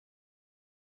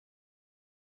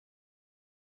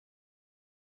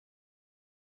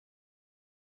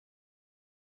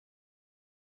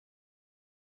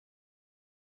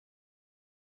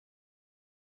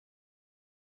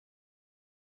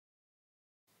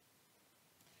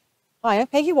Hi, I'm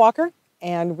Peggy Walker,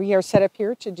 and we are set up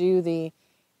here to do the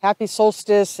Happy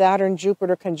Solstice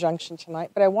Saturn-Jupiter conjunction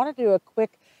tonight. But I want to do a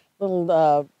quick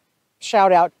little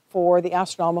shout out for the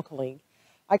Astronomical League.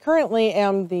 I currently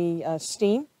am the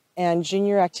STEAM and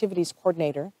Junior Activities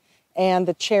Coordinator and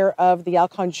the chair of the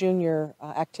Alcon Junior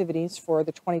activities for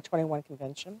the 2021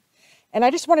 convention. And I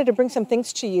just wanted to bring some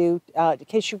things to you in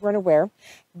case you weren't aware.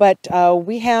 But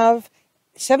we have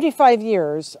 75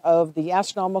 years of the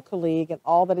Astronomical League and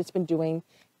all that it's been doing,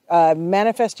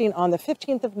 manifesting on the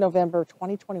 15th of November,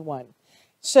 2021.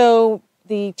 So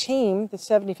the team, the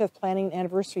 75th Planning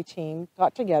Anniversary team,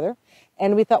 got together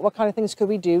and we thought, what kind of things could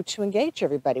we do to engage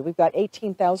everybody? We've got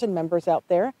 18,000 members out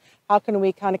there. How can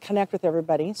we kind of connect with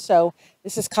everybody? So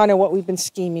this is kind of what we've been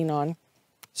scheming on.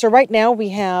 So right now we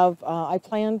have, I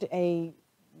planned a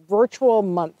virtual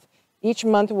month. Each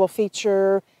month will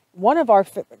feature one of our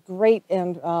great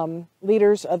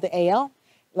leaders of the AL,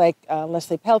 like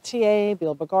Leslie Peltier,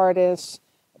 Bill Bogardus,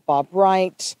 Bob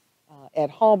Wright,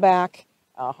 Ed Hallback,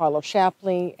 Harlow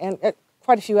Shapley, and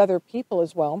quite a few other people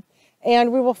as well.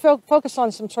 And we will focus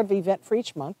on some sort of event for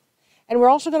each month. And we're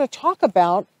also going to talk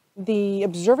about the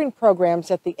observing programs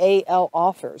that the AL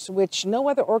offers, which no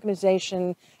other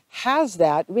organization has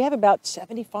that. We have about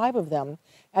 75 of them,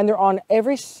 and they're on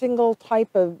every single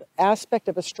type of aspect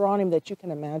of astronomy that you can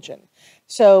imagine.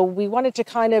 So we wanted to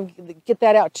kind of get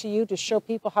that out to you to show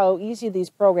people how easy these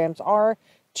programs are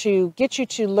to get you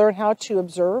to learn how to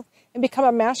observe and become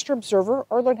a master observer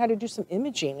or learn how to do some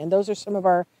imaging. And those are some of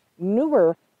our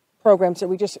newer programs that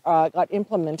we just got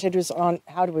implemented is on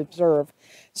how to observe.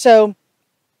 So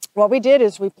what we did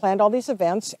is we planned all these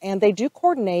events, and they do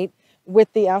coordinate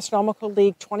with the Astronomical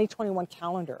League 2021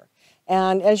 calendar.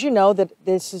 And as you know, that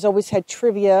this has always had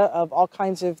trivia of all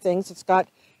kinds of things. It's got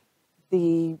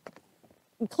the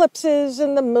eclipses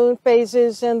and the moon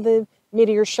phases and the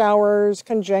meteor showers,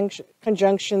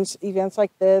 conjunctions, events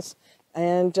like this.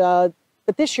 And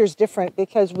but this year's different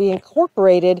because we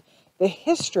incorporated the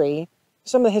history,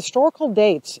 some of the historical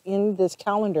dates in this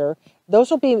calendar.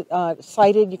 Those will be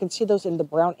cited. You can see those in the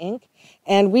brown ink.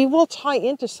 And we will tie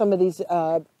into some of these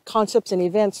concepts and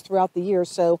events throughout the year.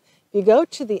 So if you go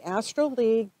to the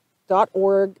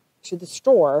astroleague.org to the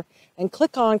store and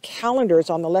click on calendars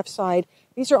on the left side,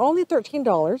 these are only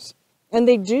 $13, and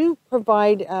they do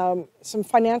provide some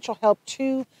financial help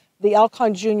to the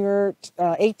Alcon Junior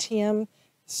ATM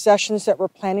sessions that we're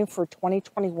planning for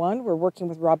 2021. We're working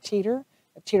with Rob Teeter,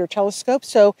 Teeter Telescope.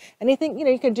 So anything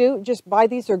you can do, just buy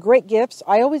these. They're great gifts.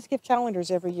 I always give calendars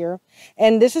every year,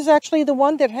 and this is actually the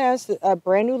one that has a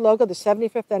brand new logo, the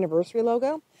 75th anniversary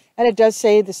logo, and it does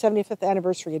say the 75th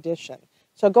anniversary edition.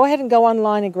 So go ahead and go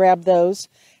online and grab those.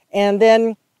 And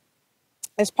then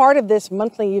as part of this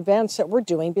monthly events that we're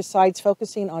doing, besides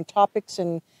focusing on topics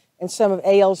and some of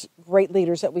AL's great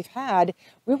leaders that we've had,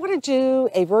 we want to do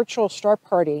a virtual star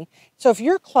party. So if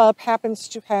your club happens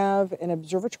to have an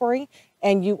observatory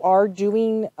and you are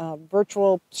doing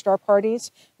virtual star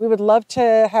parties, we would love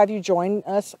to have you join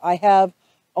us. I have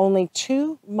only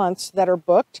 2 months that are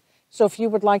booked. So if you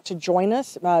would like to join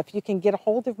us, if you can get a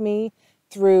hold of me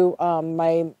through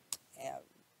my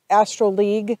Astro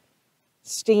League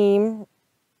STEAM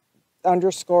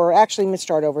 _ actually, let me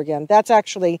start over again. That's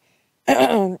actually,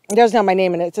 it doesn't have my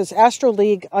name in it. It says Astro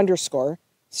League _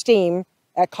 STEAM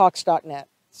at cox.net.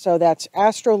 So that's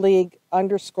Astro League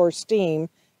 _ STEAM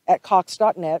at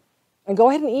cox.net. And go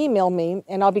ahead and email me,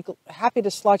 and I'll be happy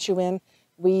to slot you in.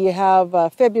 We have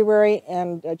February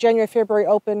and January, February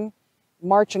open.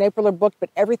 March and April are booked,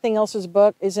 but everything else is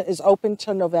booked, is open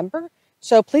till November.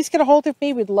 So please get a hold of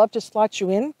me. We'd love to slot you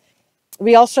in.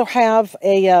 We also have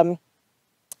a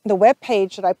the web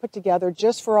page that I put together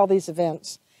just for all these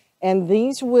events. And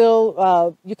these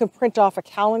will, you can print off a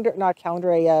calendar, not a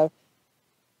calendar, a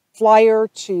flyer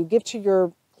to give to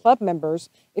your club members.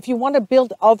 If you want to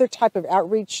build other type of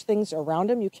outreach things around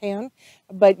them, you can,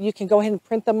 but you can go ahead and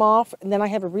print them off. And then I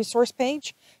have a resource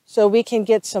page so we can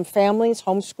get some families,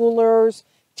 homeschoolers,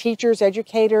 teachers,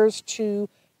 educators to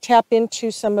tap into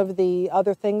some of the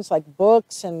other things like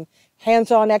books and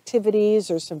hands-on activities.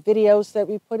 There's some videos that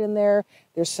we put in there.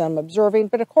 There's some observing,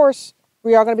 but of course,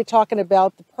 we are going to be talking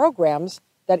about the programs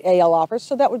that AL offers.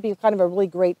 So that would be kind of a really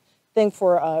great thing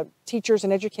for teachers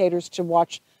and educators to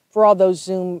watch for all those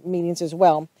Zoom meetings as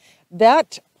well.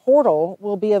 That portal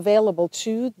will be available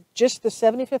to just the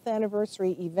 75th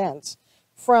anniversary events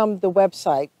from the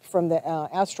website, from the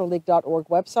astroleague.org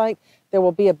website. There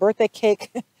will be a birthday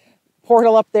cake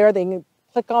portal up there. They can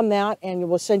click on that and it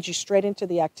will send you straight into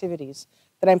the activities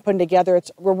that I'm putting together.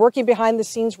 We're working behind the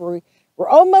scenes. We're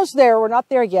almost there. We're not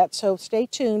there yet, so stay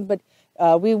tuned. But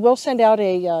We will send out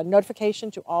a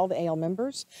notification to all the AL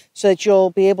members so that you'll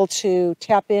be able to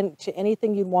tap into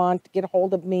anything you want, get a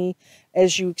hold of me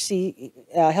as you see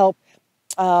help.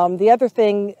 The other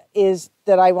thing is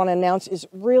that I want to announce is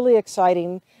really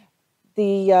exciting.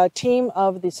 The team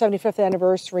of the 75th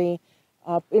anniversary,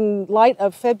 in light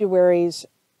of February's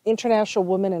International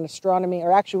Women in Astronomy,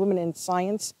 or actually Women in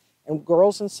Science and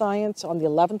Girls in Science on the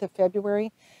 11th of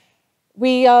February,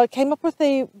 we came up with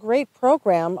a great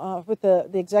program with the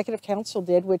Executive Council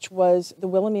did, which was the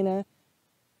Wilhelmina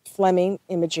Fleming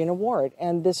Imaging Award.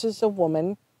 And this is a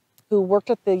woman who worked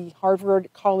at the Harvard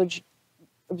College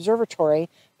Observatory.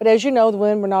 But as you know, the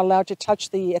women were not allowed to touch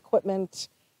the equipment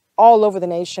all over the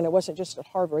nation. It wasn't just at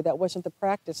Harvard. That wasn't the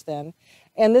practice then.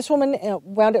 And this woman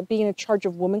wound up being in charge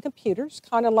of women computers,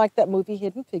 kind of like that movie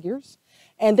Hidden Figures.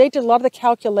 And they did a lot of the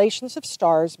calculations of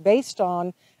stars based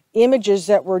on images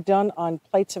that were done on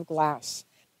plates of glass.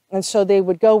 And so they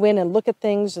would go in and look at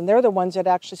things, and they're the ones that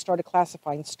actually started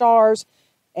classifying stars.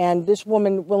 And this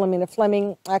woman, Wilhelmina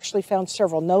Fleming, actually found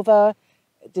several nova,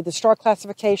 did the star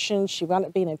classification. She wound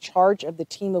up being in charge of the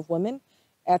team of women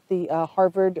at the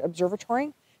Harvard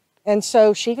Observatory. And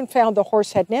so she even found the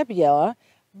Horsehead Nebula.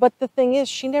 But the thing is,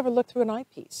 she never looked through an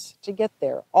eyepiece to get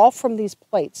there, all from these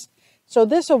plates. So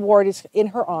this award is in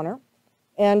her honor.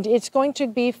 And it's going to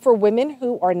be for women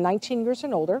who are 19 years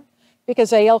and older,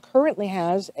 because AL currently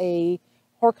has a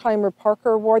Horkheimer-Parker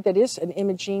Award that is an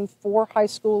imaging for high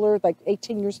schoolers, like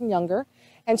 18 years and younger.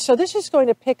 And so this is going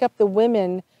to pick up the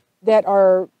women that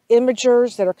are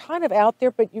imagers, that are kind of out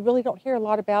there, but you really don't hear a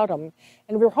lot about them.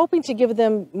 And we're hoping to give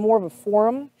them more of a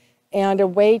forum and a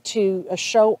way to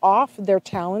show off their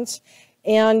talents.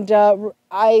 And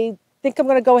I think I'm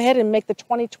going to go ahead and make the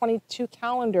 2022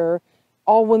 calendar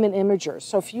all women imagers.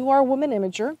 So if you are a woman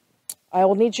imager, I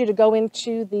will need you to go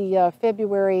into the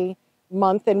February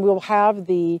month, and we'll have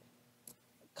the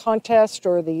contest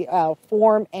or the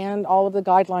form and all of the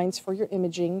guidelines for your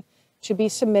imaging to be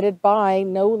submitted by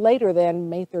no later than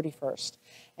May 31st.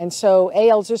 And so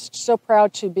AL is just so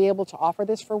proud to be able to offer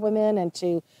this for women and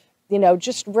to, you know,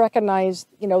 just recognize,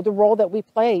 you know, the role that we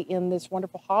play in this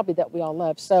wonderful hobby that we all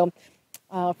love. So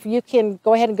you can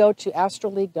go ahead and go to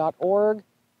astroleague.org.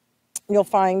 You'll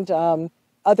find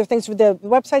other things. The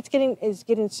website's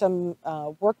getting some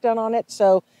work done on it,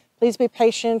 so please be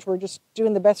patient. We're just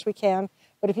doing the best we can.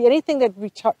 But if you anything that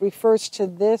refers to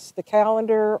this, the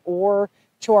calendar, or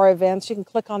to our events, you can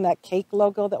click on that cake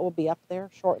logo that will be up there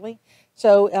shortly.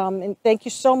 So, and thank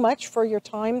you so much for your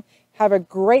time. Have a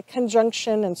great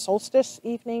conjunction and solstice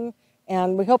evening,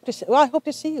 and we hope to see, well, I hope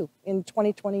to see you in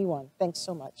 2021. Thanks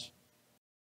so much.